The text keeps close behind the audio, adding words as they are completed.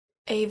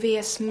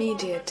AVS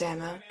Media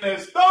Demo.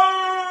 It's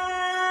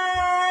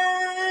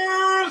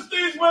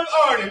Thursdays with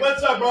Artie.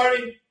 What's up,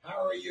 Artie?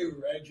 How are you,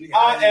 Reggie?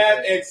 I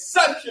am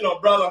exceptional,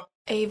 brother.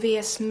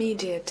 AVS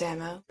Media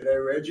Demo. Today,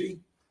 Reggie,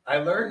 I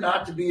learned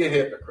not to be a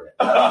hypocrite.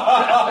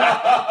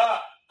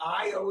 I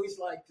always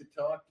like to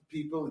talk to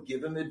people,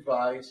 give them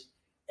advice.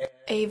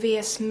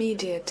 AVS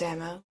Media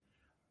Demo.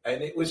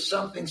 And it was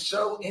something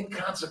so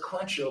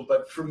inconsequential,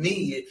 but for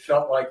me, it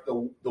felt like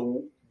the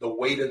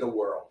weight of the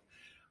world.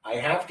 I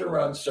have to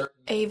run certain...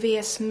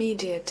 AVS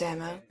Media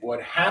Demo.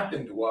 What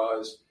happened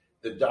was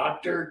the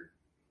doctor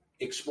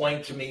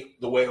explained to me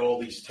the way all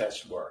these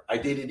tests were. I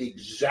did it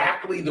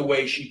exactly the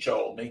way she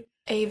told me.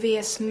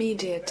 AVS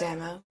Media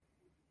Demo.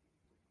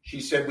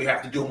 She said, we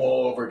have to do them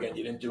all over again.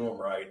 You didn't do them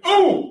right.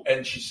 Ooh!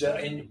 And she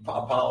said, and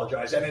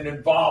apologize. And it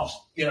involves,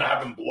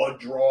 having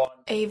blood drawn.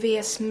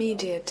 AVS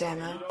Media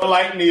Demo. You don't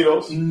like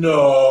needles?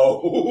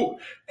 No.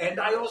 And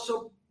I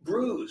also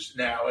bruise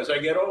now as I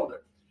get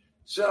older.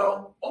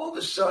 So all of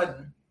a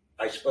sudden,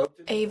 I spoke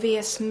to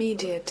AVS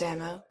Media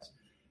Demo.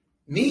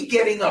 Me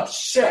getting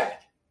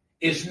upset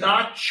is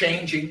not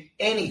changing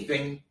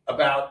anything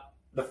about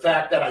the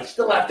fact that I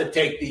still have to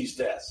take these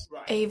tests.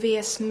 Right.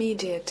 AVS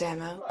Media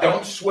Demo.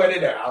 Don't sweat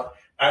it out.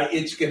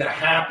 It's going to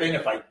happen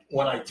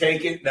when I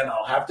take it. Then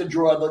I'll have to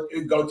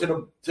go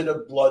to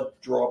the blood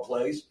draw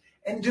place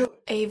and do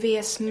it.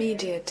 AVS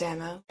Media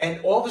Demo. And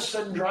all of a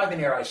sudden,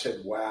 driving there, I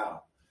said,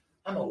 "Wow,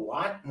 I'm a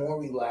lot more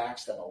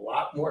relaxed and a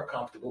lot more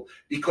comfortable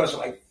because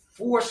I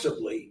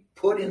forcibly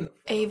put in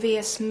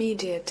AVS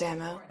Media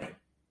Demo.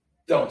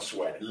 Don't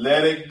sweat it.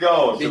 Let it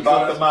go. It's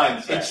about the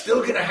mindset. It's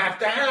still going to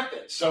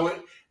happen. So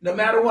no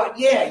matter what,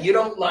 you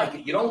don't like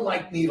it. You don't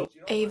like needles.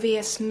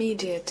 AVS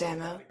Media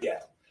Demo.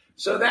 Yeah.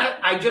 So that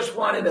I just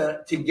wanted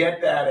to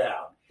get that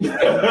out.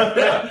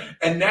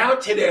 And now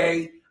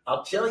today,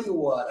 I'll tell you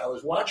what. I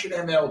was watching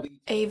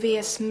MLB.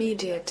 AVS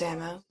Media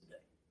Demo.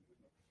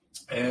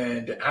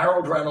 And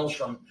Harold Reynolds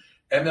from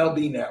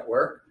MLB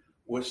Network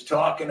was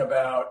talking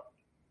about,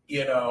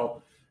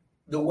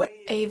 the way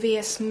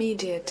AVS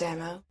Media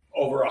Demo.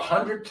 over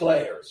 100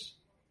 players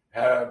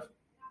have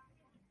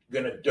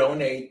going to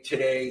donate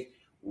today,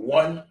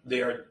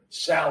 their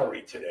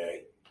salary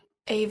today.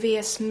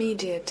 AVS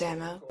Media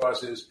Demo.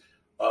 Causes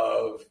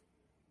of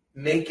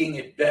making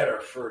it better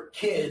for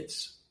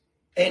kids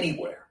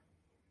anywhere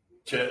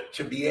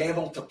to be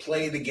able to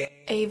play the game.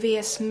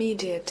 AVS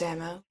Media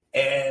Demo.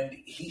 And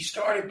he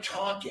started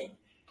talking,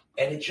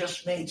 and it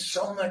just made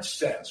so much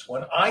sense.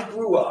 When I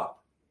grew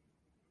up,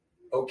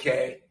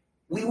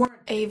 we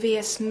weren't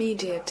AVS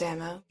Media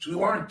Demo. We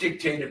weren't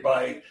dictated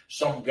by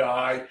some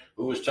guy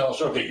who was telling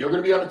us, okay, you're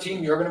going to be on a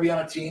team, you're going to be on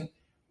a team.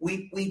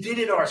 We did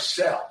it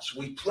ourselves.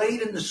 We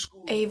played in the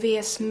school.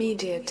 AVS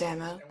Media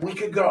Demo. We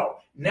could go.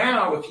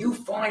 Now, if you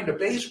find a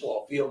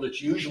baseball field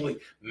that's usually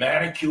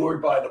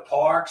manicured by the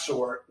parks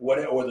or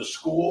the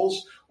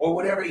schools or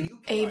whatever.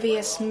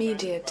 AVS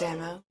Media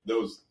Demo.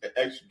 Those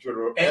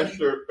external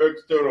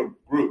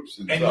groups.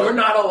 And you're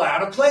not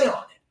allowed to play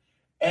on it.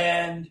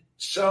 And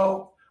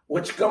so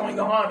what's going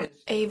on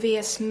is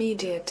AVS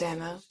Media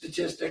Demo.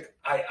 Statistic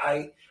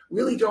I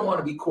really don't want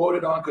to be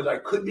quoted on because I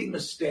could be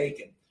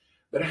mistaken.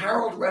 But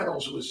Harold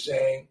Reynolds was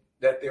saying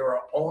that there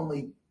are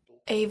only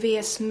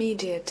AVS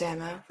Media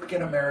Demo.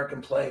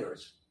 African-American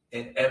players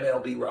in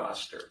MLB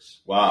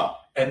rosters. Wow.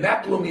 And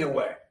that blew me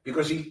away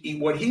because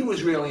what he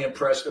was really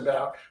impressed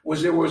about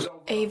was there was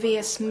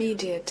AVS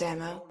Media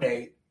Demo.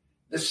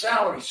 The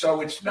salary. So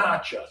it's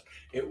not just,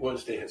 it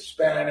was the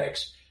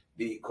Hispanics,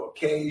 the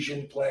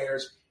Caucasian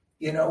players,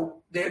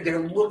 they're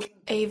looking.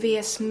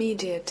 AVS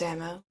Media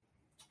Demo.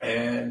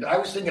 And I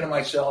was thinking to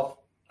myself,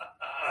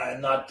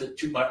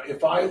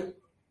 if I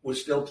was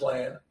still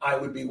playing, I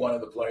would be one of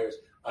the players.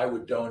 I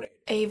would donate.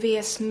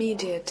 AVS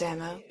Media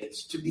Demo.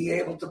 It's to be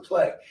able to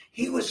play.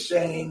 He was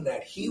saying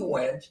that he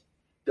went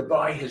to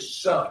buy his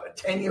son, a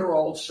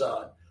 10-year-old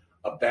son,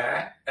 a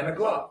bat and a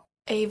glove.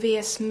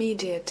 AVS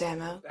Media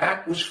Demo.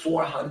 That was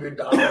 $400,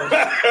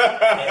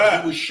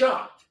 and he was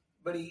shocked.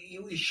 But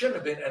he shouldn't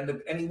have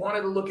been, and he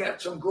wanted to look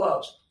at some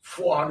gloves,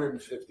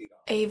 $450.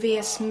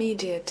 AVS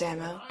Media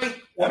Demo.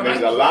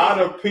 A lot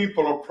of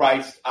people are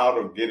priced out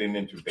of getting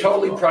into baseball.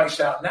 Totally priced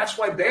out, and that's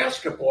why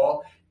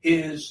basketball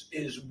is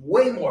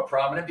way more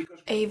prominent because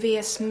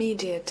AVS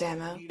Media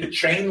Demo. The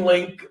chain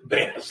link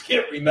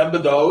basket, remember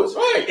those?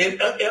 Right.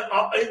 In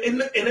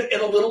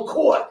a little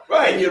court.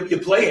 Right. And you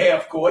play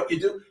half court. You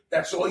do.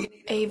 That's all you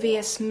need.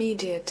 AVS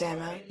Media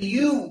Demo.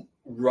 You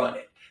run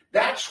it.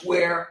 That's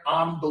where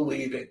I'm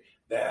believing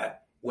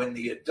that when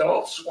the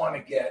adults want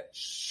to get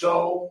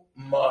so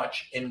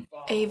much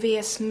involved.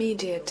 AVS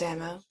Media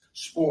Demo.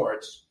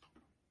 Sports,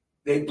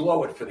 they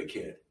blow it for the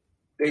kid.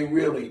 They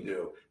really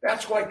do.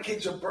 That's why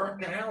kids are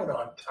burnt out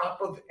on top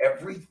of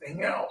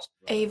everything else.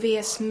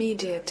 AVS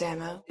Media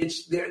Demo.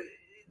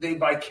 They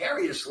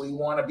vicariously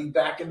want to be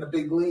back in the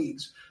big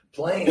leagues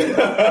playing through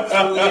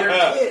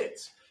their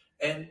kids.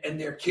 And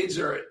their kids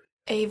are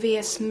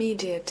AVS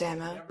Media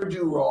Demo. Never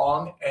do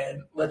wrong.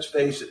 And let's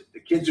face it, the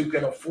kids who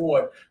can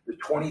afford the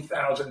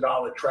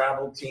 $20,000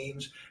 travel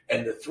teams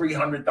and the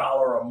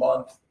 $300 a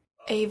month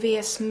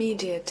AVS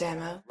Media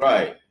Demo.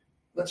 Right.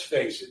 Let's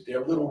face it,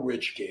 they're little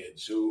rich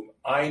kids who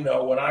I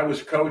know when I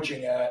was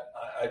coaching at,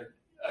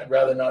 I'd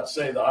rather not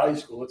say the high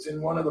school. It's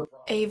in one of the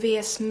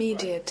AVS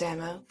Media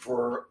Demo.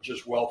 for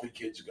just wealthy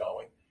kids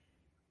going.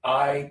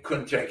 I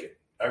couldn't take it.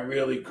 I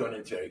really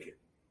couldn't take it.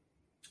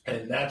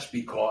 And that's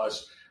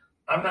because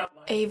I'm not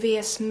like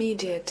AVS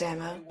Media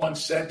Demo.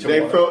 once said to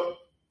They one, felt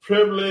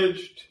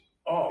privileged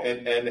oh,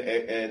 and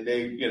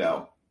they, you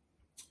know,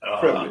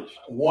 privileged.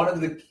 one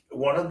of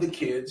the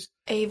kids,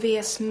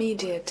 AVS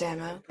Media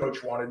Demo.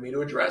 coach wanted me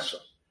to address him.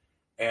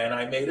 And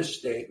I made a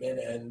statement,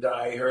 and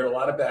I heard a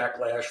lot of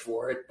backlash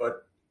for it,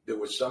 but there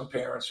were some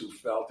parents who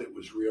felt it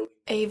was really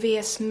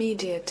AVS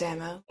Media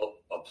Demo.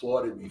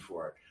 applauded me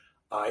for it.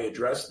 I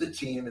addressed the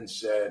team and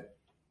said,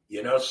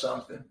 you know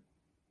something?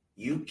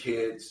 You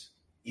kids,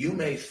 you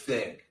may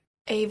think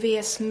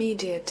AVS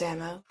Media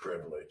Demo.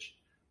 privilege,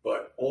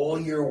 but all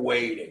you're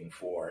waiting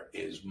for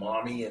is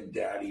mommy and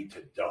daddy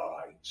to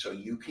die so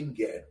you can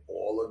get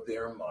all of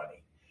their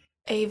money.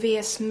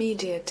 AVS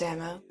Media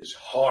Demo. It's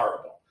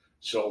horrible.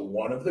 So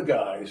one of the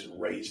guys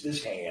raised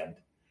his hand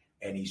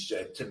and he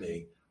said to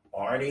me,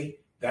 Arnie,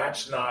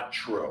 that's not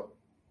true.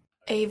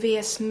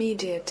 AVS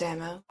Media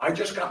Demo. I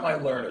just got my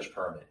learner's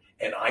permit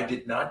and I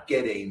did not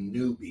get a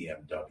new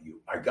BMW.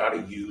 I got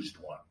a used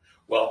one.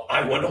 Well,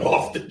 I went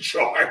off the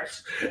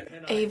charts.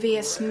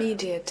 AVS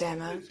Media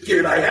Demo.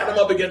 Kid, I had him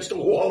up against the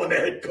wall and the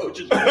head coach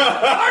is like,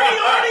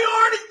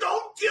 Arnie,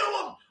 don't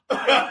kill him.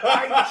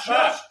 I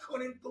just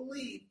couldn't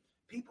believe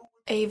people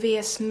were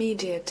AVS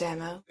Media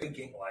Demo.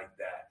 thinking like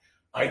that.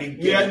 I didn't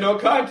You get had no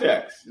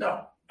context.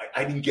 No,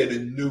 I didn't get a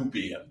new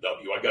BMW.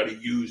 I got a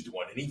used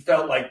one. And he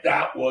felt like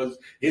that was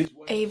his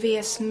way.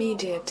 AVS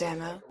Media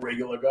Demo. A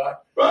regular guy.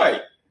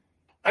 Right.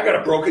 I got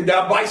a broken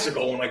down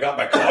bicycle when I got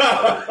my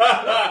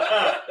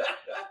car.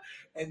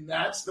 And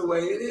that's the way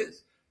it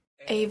is.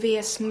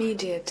 AVS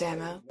Media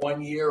Demo.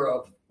 1 year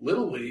of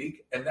Little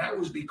League, and that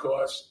was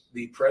because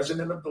the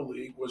president of the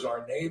league was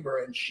our neighbor,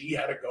 and she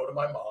had to go to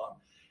my mom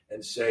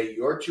and say,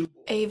 "You're too."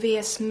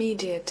 AVS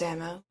Media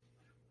Demo.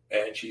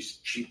 And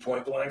she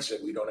point blank said,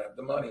 "We don't have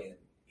the money."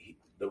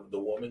 And the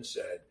woman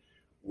said,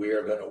 "We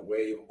are going to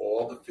waive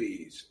all the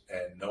fees,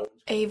 and no."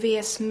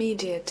 AVS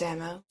Media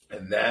Demo.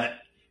 And that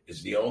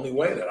is the only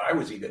way that I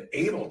was even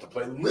able to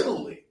play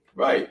Little League.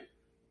 Right.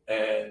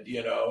 And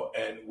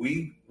and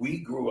we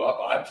grew up.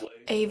 I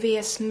played.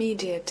 AVS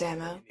Media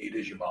Demo. Neat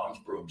as your mom's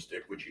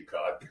broomstick, which you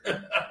cut.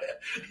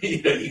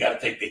 You got to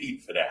take the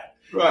heat for that.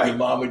 Your Right.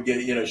 mom would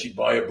get, she'd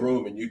buy a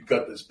broom and you'd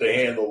cut the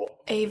handle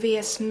off.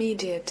 AVS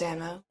Media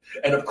Demo.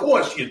 And of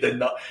course, you did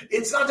not.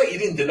 It's not that you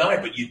didn't deny,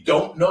 but you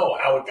don't know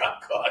how it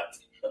got cut.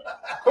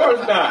 Of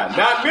course not.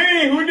 Not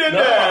me. Who did No,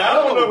 that? I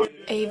don't know.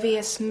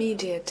 AVS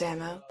Media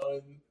Demo.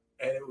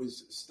 And it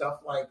was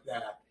stuff like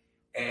that.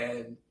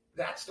 And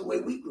that's the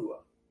way we grew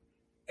up.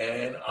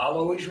 And I'll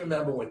always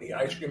remember when the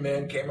ice cream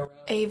man came around.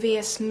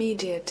 AVS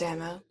Media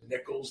Demo.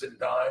 Nickels and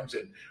dimes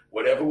and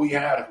whatever we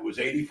had. If it was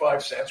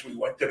 85 cents, we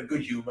went to the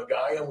good humor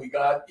guy and we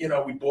got,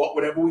 we bought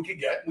whatever we could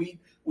get.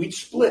 We'd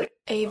split it.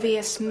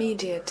 AVS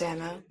Media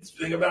Demo.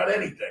 Think about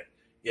anything,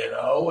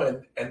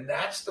 and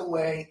that's the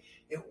way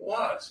it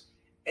was.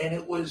 And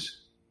it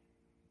was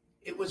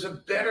a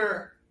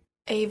better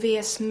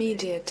AVS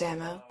Media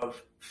Demo.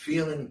 of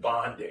feeling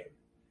bonding.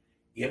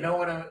 You know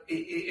what?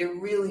 It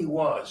really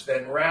was.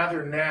 Then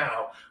rather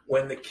now,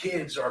 when the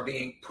kids are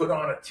being put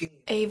on a team,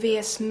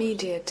 AVS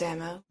Media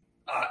Demo.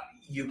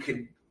 you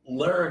can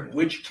learn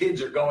which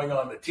kids are going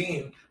on the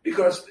team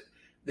because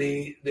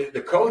the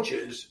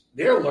coaches,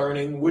 they're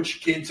learning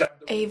which kids have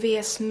the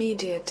AVS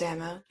Media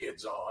Demo.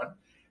 kids on,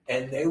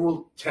 and they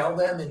will tell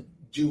them and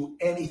do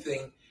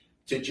anything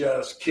to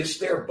just kiss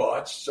their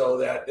butts so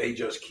that they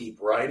just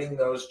keep writing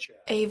those checks.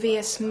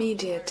 AVS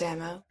Media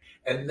Demo.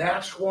 And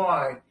that's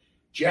why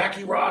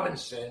Jackie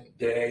Robinson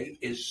Day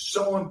is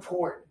so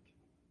important,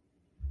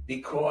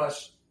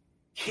 because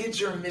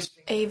kids are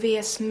missing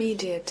AVS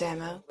Media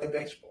Demo. play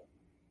baseball.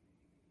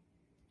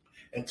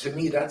 And to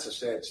me, that's a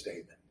sad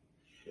statement.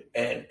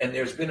 And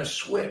there's been a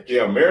switch.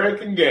 The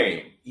American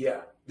game.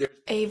 Yeah. There's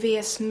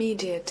AVS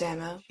Media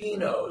Demo.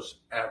 Latinos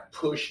have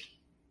pushed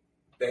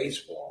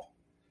baseball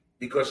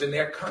because in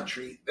their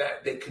country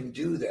that they can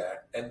do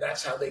that, and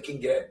that's how they can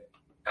get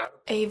out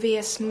of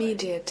AVS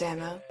Media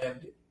Demo.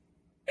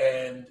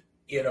 and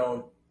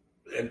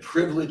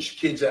privileged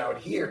kids out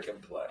here can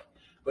play.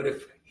 But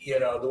if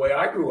the way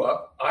I grew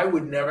up, I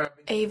would never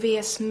have been.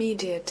 AVS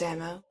Media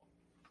Demo.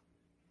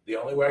 The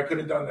only way I could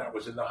have done that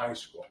was in the high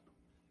school.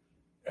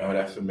 Oh,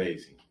 that's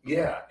amazing.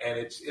 Yeah, and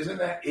it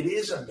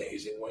is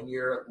amazing when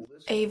you're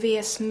listening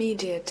AVS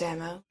Media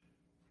Demo.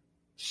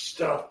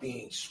 stuff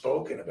being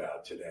spoken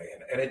about today,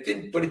 and it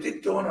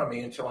didn't dawn on me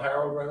until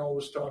Harold Reynolds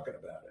was talking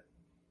about it.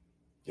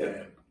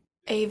 Yeah.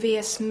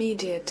 AVS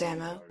Media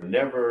Demo. Are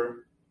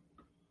never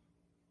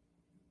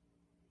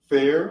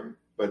fair,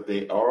 but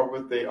they are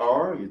what they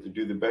are. You have to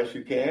do the best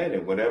you can,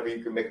 and whatever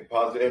you can make a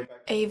positive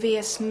impact.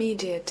 AVS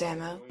Media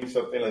Demo. Doing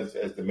something as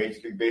the Major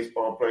League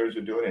Baseball players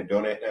are doing and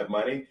donate that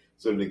money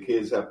so the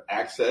kids have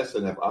access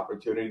and have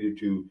opportunity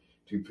to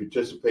to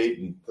participate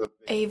in.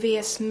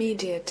 AVS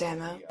Media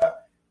Demo.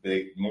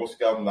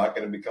 Most of them not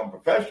going to become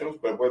professionals,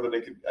 but whether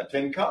they could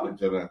attend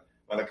college on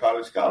a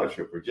college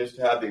scholarship or just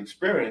to have the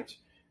experience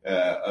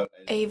of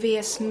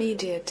AVS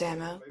Media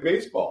Demo.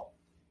 baseball.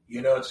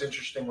 You know, it's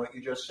interesting what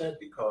you just said,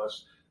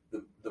 because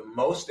the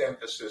most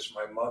emphasis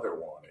my mother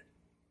wanted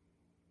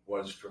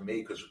was for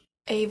me, because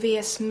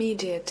AVS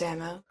Media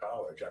Demo.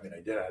 college, I mean,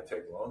 I did have to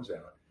take loans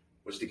out,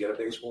 was to get a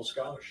baseball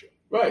scholarship.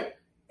 Right.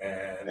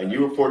 And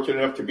you were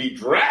fortunate enough to be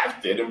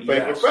drafted and play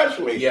Yes.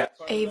 professionally. Yes.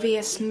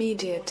 AVS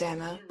Media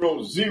Demo.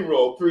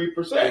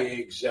 0.03%.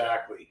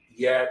 Exactly.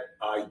 Yet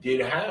I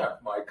did have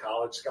my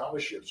college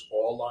scholarships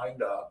all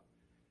lined up.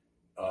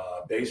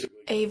 Basically,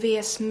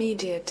 AVS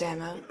Media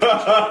Demo.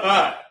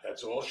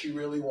 that's all she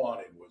really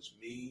wanted, was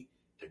me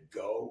to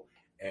go.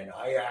 And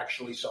I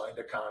actually signed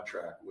a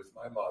contract with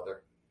my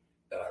mother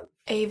that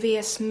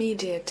AVS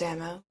Media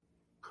Demo.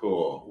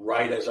 Cool.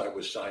 right as I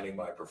was signing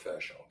my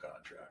professional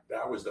contract.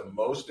 That was the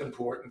most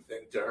important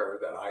thing to her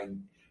that I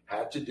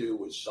had to do,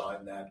 was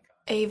sign that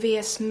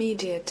AVS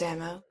Media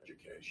Demo.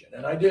 education.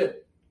 And I did.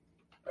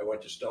 I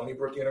went to Stony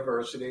Brook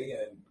University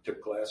and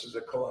took classes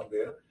at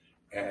Columbia,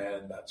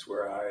 and that's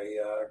where I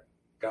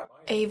got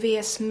my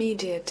AVS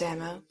Media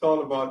Demo. It's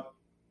all about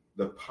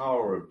the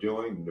power of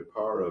doing, the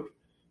power of,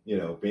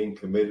 being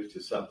committed to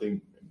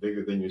something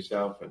bigger than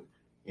yourself, and,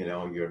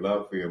 your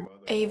love for your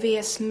mother.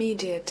 AVS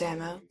Media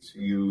Demo.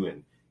 You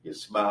and you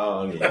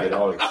smile and you get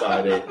all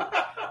excited.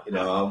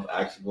 I'm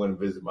actually going to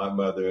visit my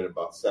mother in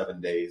about 7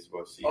 days.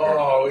 We'll see her.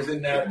 Oh,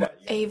 isn't that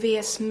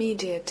AVS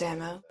Media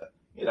Demo.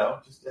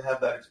 Just to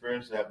have that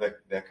experience and have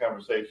that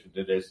conversation,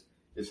 to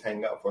just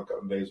hang out for a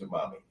couple of days with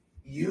mommy.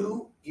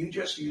 you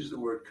just used the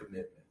word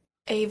commitment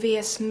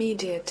AVS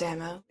Media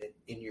Demo.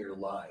 in your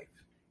life.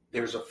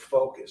 There's a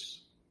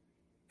focus,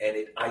 and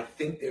I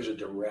think there's a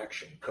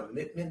direction.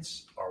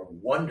 Commitments are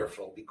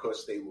wonderful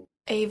because they will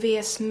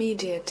AVS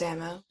Media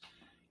Demo.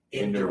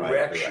 in the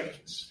right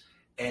directions,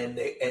 and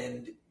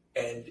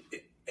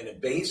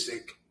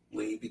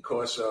basically,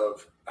 because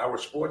of our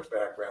sports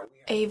background, we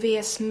have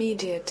AVS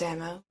Media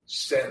Demo. a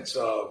sense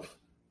of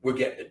we're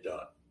getting it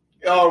done,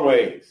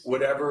 Always.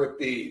 whatever it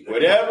be.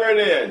 Whatever it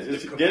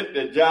is, just get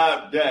the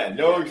job done.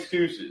 No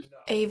excuses.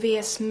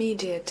 AVS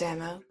Media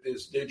Demo.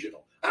 Is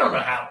digital. I don't know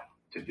how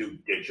to do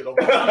digital.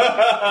 But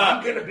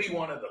I'm going to be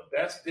one of the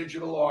best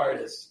digital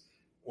artists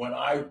when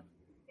I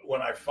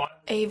finally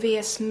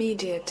AVS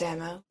Media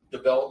Demo.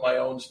 develop my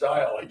own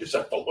style. I just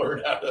have to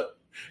learn how to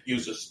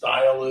use a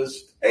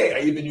stylist. Hey, I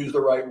even use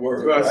the right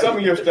word. Well, right? some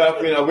of your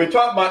stuff, we're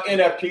talking about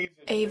NFTs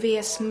and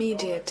AVS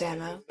Media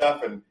Demo.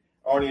 stuff, and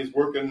Arnie is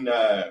working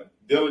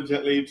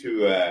diligently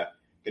to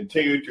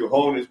continue to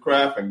hone his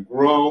craft and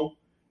grow,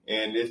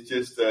 and it's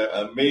just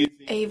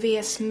amazing.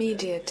 AVS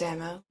Media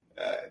Demo.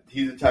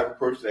 He's the type of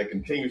person that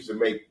continues to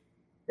make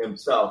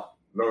himself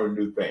learn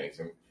new things,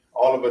 and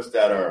all of us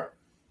that are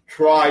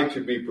try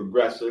to be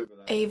progressive.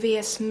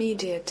 AVS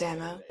Media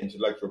Demo.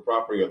 Intellectual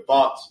property of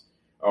thoughts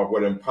are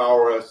what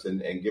empower us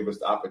and give us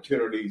the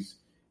opportunities,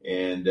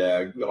 and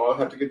we all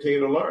have to continue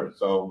to learn.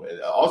 So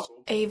also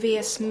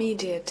AVS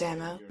Media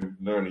Demo.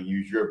 learn to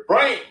use your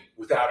brain.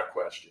 Without a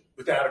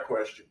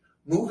question.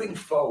 Moving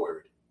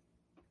forward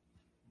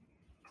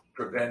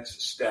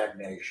prevents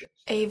stagnation.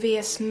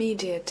 AVS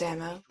Media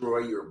Demo. Destroy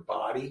your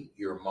body,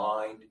 your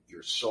mind,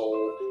 your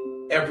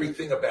soul,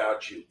 everything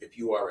about you if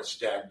you are a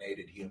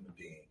stagnated human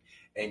being.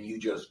 And you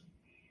just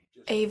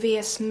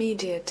AVS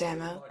Media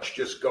Demo.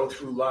 just go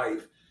through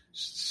life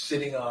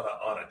sitting on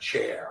a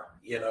chair.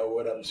 You know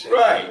what I'm saying?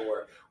 Right.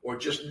 Or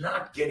just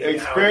not getting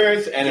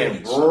Experience out, and getting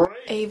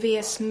embrace.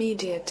 AVS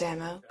Media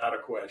Demo. without a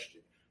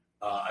question.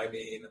 I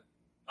mean,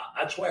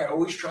 that's why I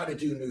always try to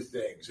do new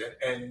things,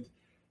 and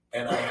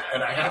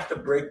I have to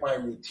break my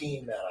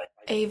routine that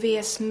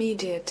AVS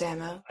Media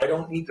Demo. I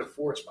don't need to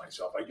force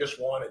myself. I just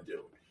want to do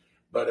it.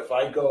 But if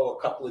I go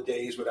a couple of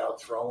days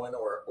without throwing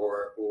or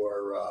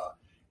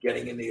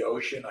getting in the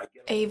ocean,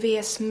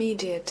 AVS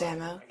Media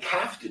Demo. I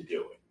have to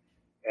do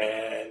it,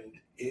 and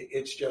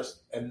it's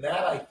just, and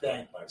that I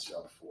thank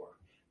myself for,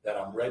 that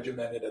I'm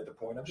regimented at the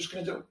point. I'm just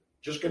going to do it.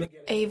 Just going to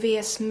get it.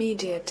 AVS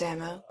Media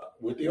Demo.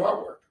 With the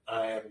artwork.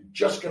 I am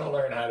just going to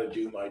learn how to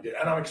do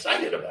and I'm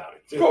excited about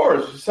it, too. Of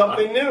course, it's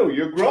something new.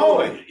 You're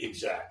growing.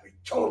 Exactly.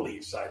 Totally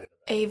excited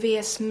about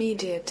AVS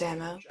Media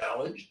Demo. the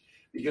challenge,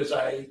 because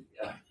I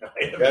am,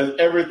 That's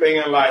everything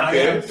in life I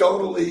am is.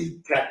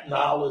 totally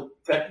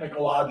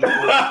technologically,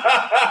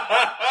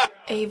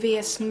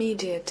 AVS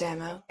Media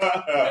Demo.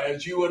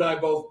 as you and I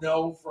both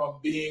know from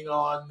being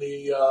on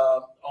the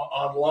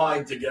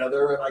online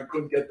together, and I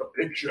couldn't get the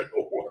picture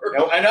to work.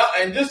 No,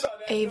 and just on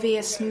that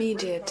AVS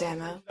Media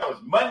Demo. That was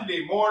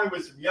Monday morning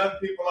with some young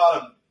people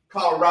out of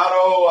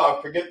Colorado. I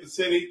forget the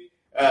city.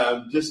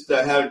 Just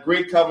had a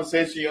great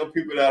conversation. Young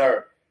people that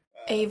are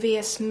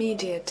AVS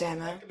Media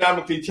Demo.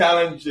 economically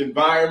challenged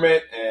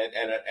environment,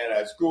 and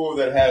a school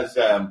that has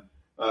a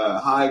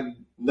high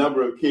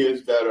number of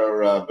kids that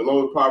are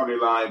below the poverty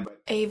line.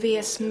 But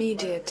AVS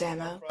Media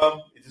Demo.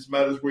 it just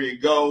matters where you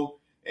go.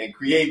 and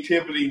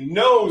creativity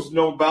knows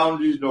no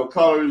boundaries, no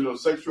colors, no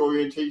sexual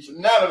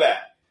orientation, none of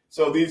that.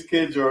 So these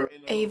kids are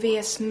in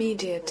AVS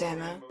Media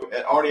Demo.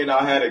 And Arnie and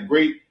I had a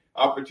great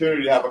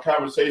opportunity to have a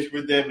conversation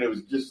with them, and it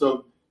was just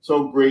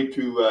so great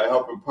to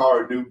help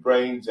empower new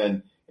brains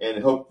and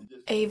help to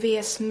just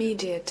AVS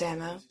Media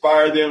Demo.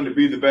 inspire them to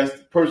be the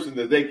best person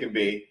that they can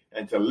be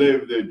and to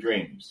live their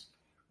dreams.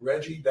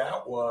 Reggie,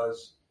 that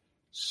was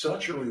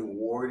such a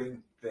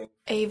rewarding thing.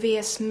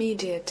 AVS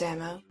Media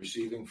Demo.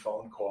 Receiving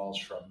phone calls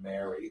from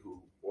Mary,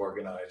 who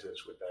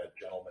organizes with that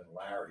gentleman,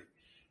 Larry,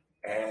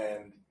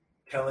 and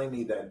telling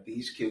me that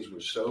these kids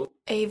were so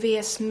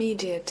AVS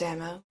Media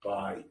Demo.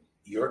 by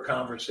your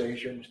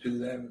conversations to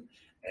them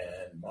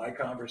and my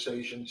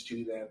conversations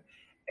to them.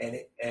 And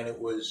it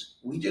was,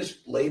 we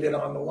just laid it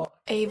on the line.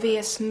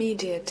 AVS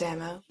Media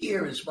Demo.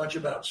 Here, as much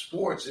about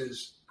sports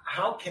is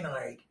how can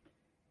I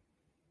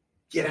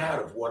get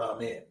out of what I'm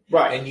in?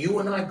 Right. And you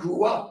and I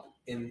grew up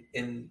in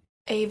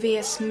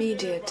AVS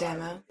Media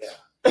Demo.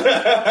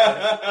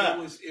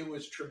 it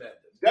was tremendous.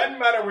 Doesn't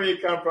matter where you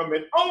come from.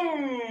 It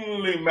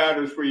only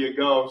matters where you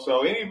go.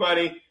 So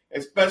anybody,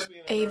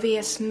 especially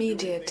AVS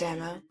Media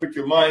Demo. put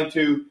your mind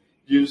to,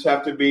 you just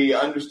have to be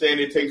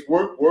understanding it takes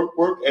work,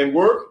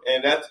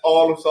 and that's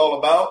all it's all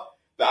about.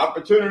 The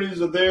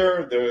opportunities are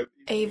there. They're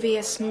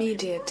AVS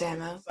Media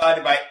Demo.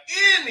 decided by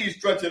any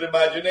stretch of the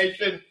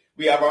imagination.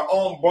 We have our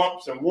own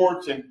bumps and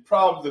warts and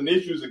problems and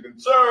issues and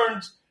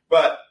concerns,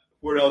 but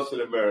where else in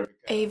America?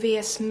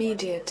 AVS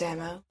Media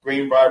Demo.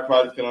 Greenbrier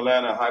Project in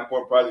Atlanta, High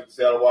Point Project in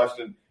Seattle,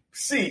 Washington.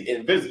 See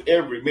and visit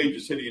every major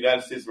city in the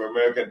United States of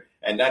America,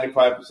 and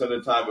 95% of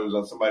the time it was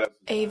on somebody else's.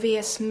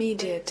 AVS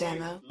Media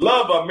Demo.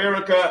 Love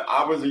America.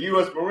 I was a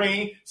U.S.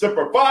 Marine.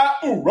 Semper Fi,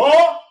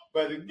 hoorah!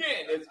 But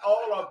again, it's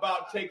all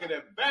about taking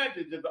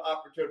advantage of the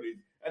opportunities.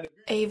 And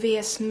if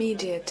AVS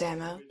Media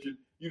Demo.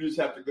 you just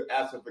have to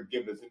ask for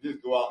forgiveness and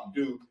just go out and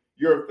do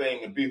your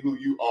thing and be who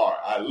you are.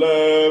 I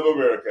love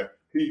America.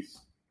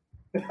 Peace.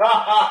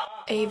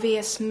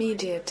 AVS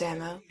Media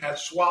Demo.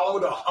 Has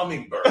swallowed a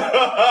hummingbird.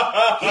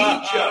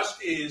 He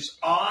just is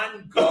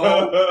on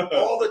go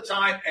all the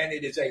time, and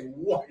it is a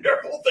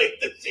wonderful thing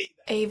to see.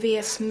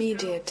 AVS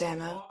Media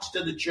Demo. Talks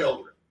to the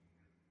children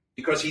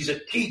because he's a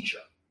teacher.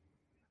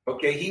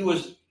 Okay, he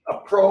was a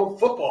pro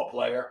football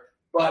player,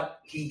 but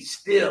he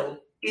still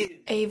is.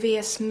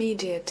 AVS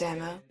Media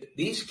Demo.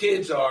 These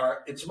kids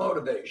are, it's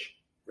motivation,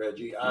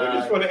 Reggie. We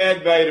just want to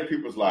add value to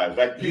people's lives.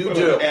 Like You people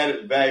do. have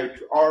added value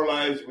to our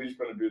lives, we're just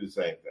going to do the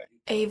same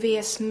thing.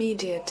 AVS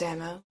Media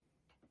Demo.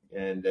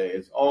 And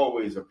it's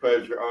always a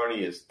pleasure,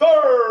 Arnie. It's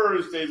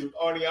Thursdays with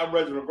Arnie. I'm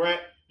Reginald Grant.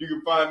 You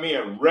can find me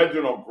at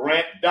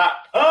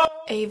reginaldgrant.com.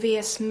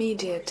 AVS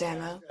Media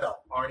Demo.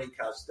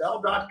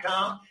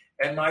 ArnieCastell.com,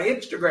 and my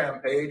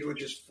Instagram page,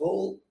 which is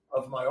full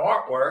of my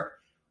artwork,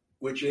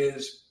 which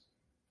is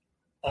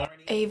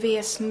Arnie.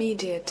 AVS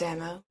Media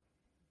Demo.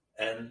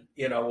 And,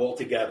 all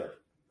together.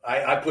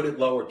 I put it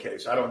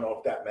lowercase. I don't know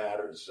if that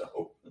matters.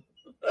 So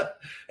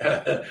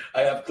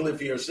I have Cliff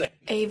here saying.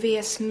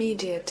 AVS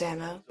Media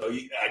Demo. So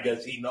I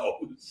guess he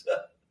knows.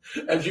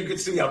 As you can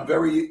see, I'm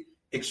very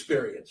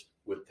experienced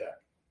with tech.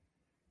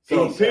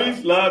 So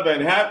peace, love,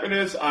 and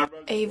happiness.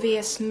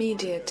 AVS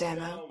Media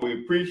Demo.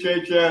 We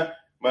appreciate you.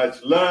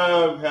 Much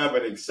love. Have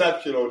an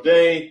exceptional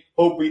day.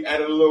 Hope we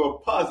added a little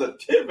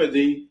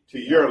positivity to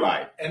your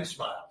life. And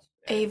smiles.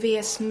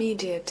 AVS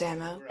Media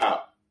Demo. We're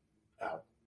out.